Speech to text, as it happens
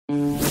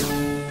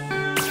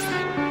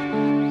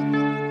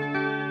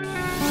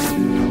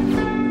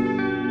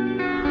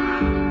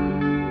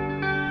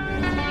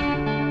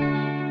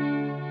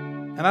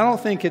And I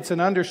don't think it's an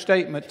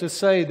understatement to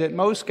say that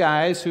most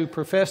guys who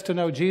profess to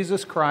know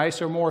Jesus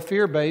Christ are more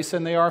fear-based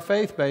than they are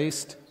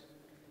faith-based.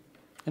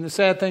 And the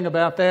sad thing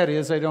about that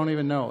is they don't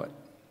even know it.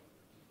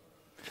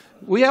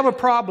 We have a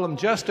problem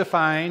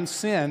justifying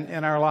sin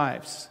in our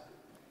lives.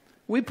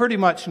 We pretty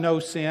much know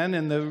sin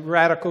and the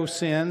radical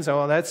sins.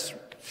 Oh,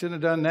 shouldn't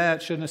have done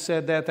that, shouldn't have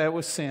said that, that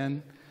was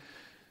sin.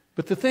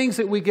 But the things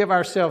that we give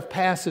ourselves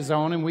passes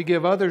on and we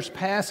give others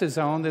passes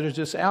on that are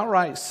just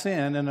outright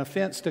sin and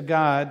offense to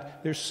God,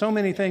 there's so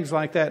many things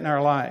like that in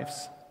our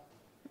lives.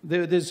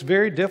 It's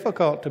very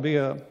difficult to be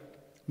a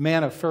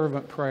man of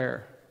fervent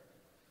prayer,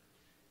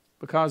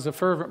 because the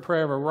fervent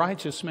prayer of a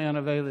righteous man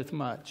availeth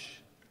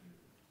much.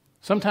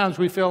 Sometimes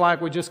we feel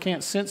like we just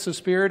can't sense the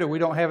Spirit or we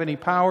don't have any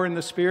power in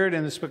the Spirit,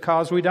 and it's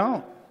because we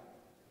don't.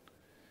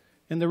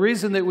 And the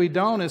reason that we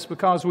don't is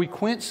because we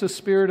quench the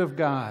Spirit of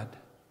God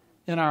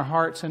in our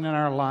hearts and in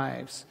our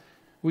lives.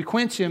 We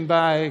quench Him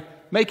by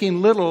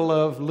making little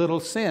of little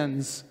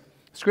sins.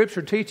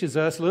 Scripture teaches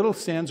us little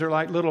sins are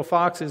like little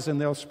foxes and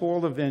they'll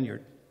spoil the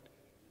vineyard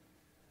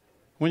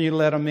when you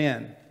let them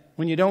in,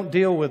 when you don't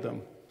deal with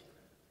them.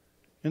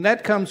 And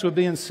that comes with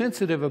being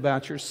sensitive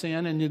about your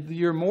sin, and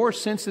you're more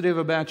sensitive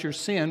about your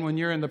sin when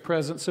you're in the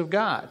presence of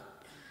God.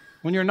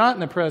 When you're not in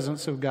the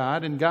presence of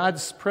God and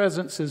God's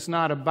presence is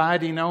not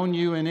abiding on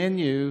you and in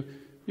you,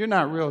 you're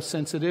not real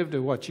sensitive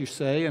to what you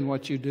say and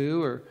what you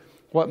do or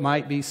what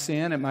might be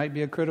sin. It might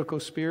be a critical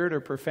spirit or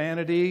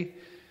profanity.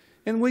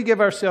 And we give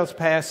ourselves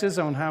passes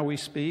on how we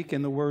speak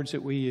and the words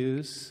that we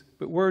use.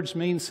 But words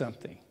mean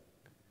something.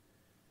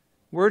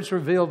 Words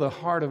reveal the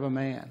heart of a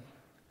man.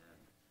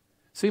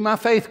 See, my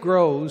faith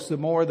grows the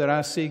more that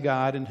I see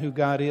God and who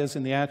God is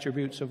and the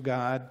attributes of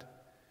God.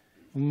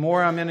 The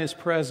more I'm in His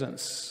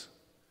presence.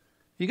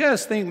 You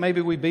guys think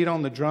maybe we beat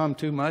on the drum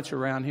too much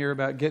around here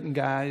about getting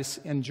guys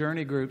in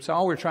journey groups.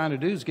 All we're trying to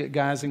do is get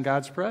guys in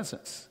God's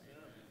presence.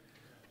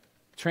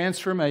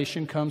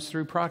 Transformation comes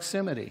through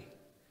proximity.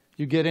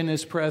 You get in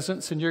His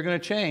presence and you're going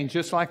to change,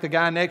 just like the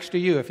guy next to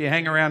you. If you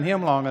hang around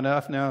him long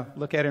enough, now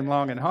look at him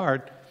long and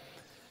hard,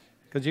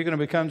 because you're going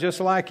to become just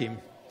like him.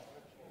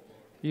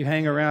 You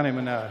hang around him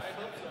enough.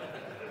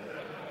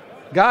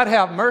 God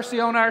have mercy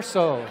on our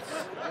souls.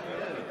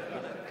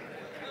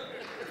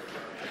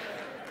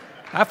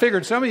 I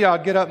figured some of y'all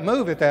would get up and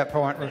move at that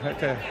point.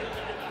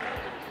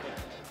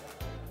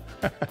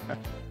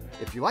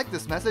 If you like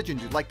this message and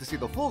you'd like to see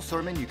the full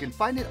sermon, you can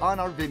find it on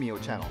our Vimeo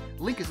channel.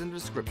 Link is in the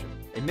description.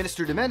 A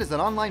Minister to Men is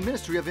an online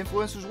ministry of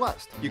Influencers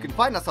West. You can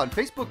find us on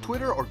Facebook,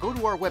 Twitter, or go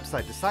to our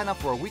website to sign up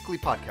for our weekly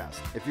podcast.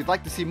 If you'd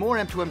like to see more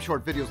M2M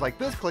short videos like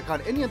this, click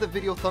on any of the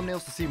video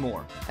thumbnails to see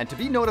more. And to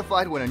be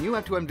notified when a new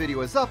M2M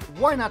video is up,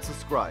 why not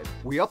subscribe?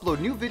 We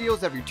upload new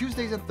videos every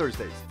Tuesdays and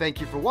Thursdays. Thank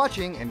you for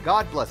watching, and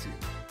God bless you.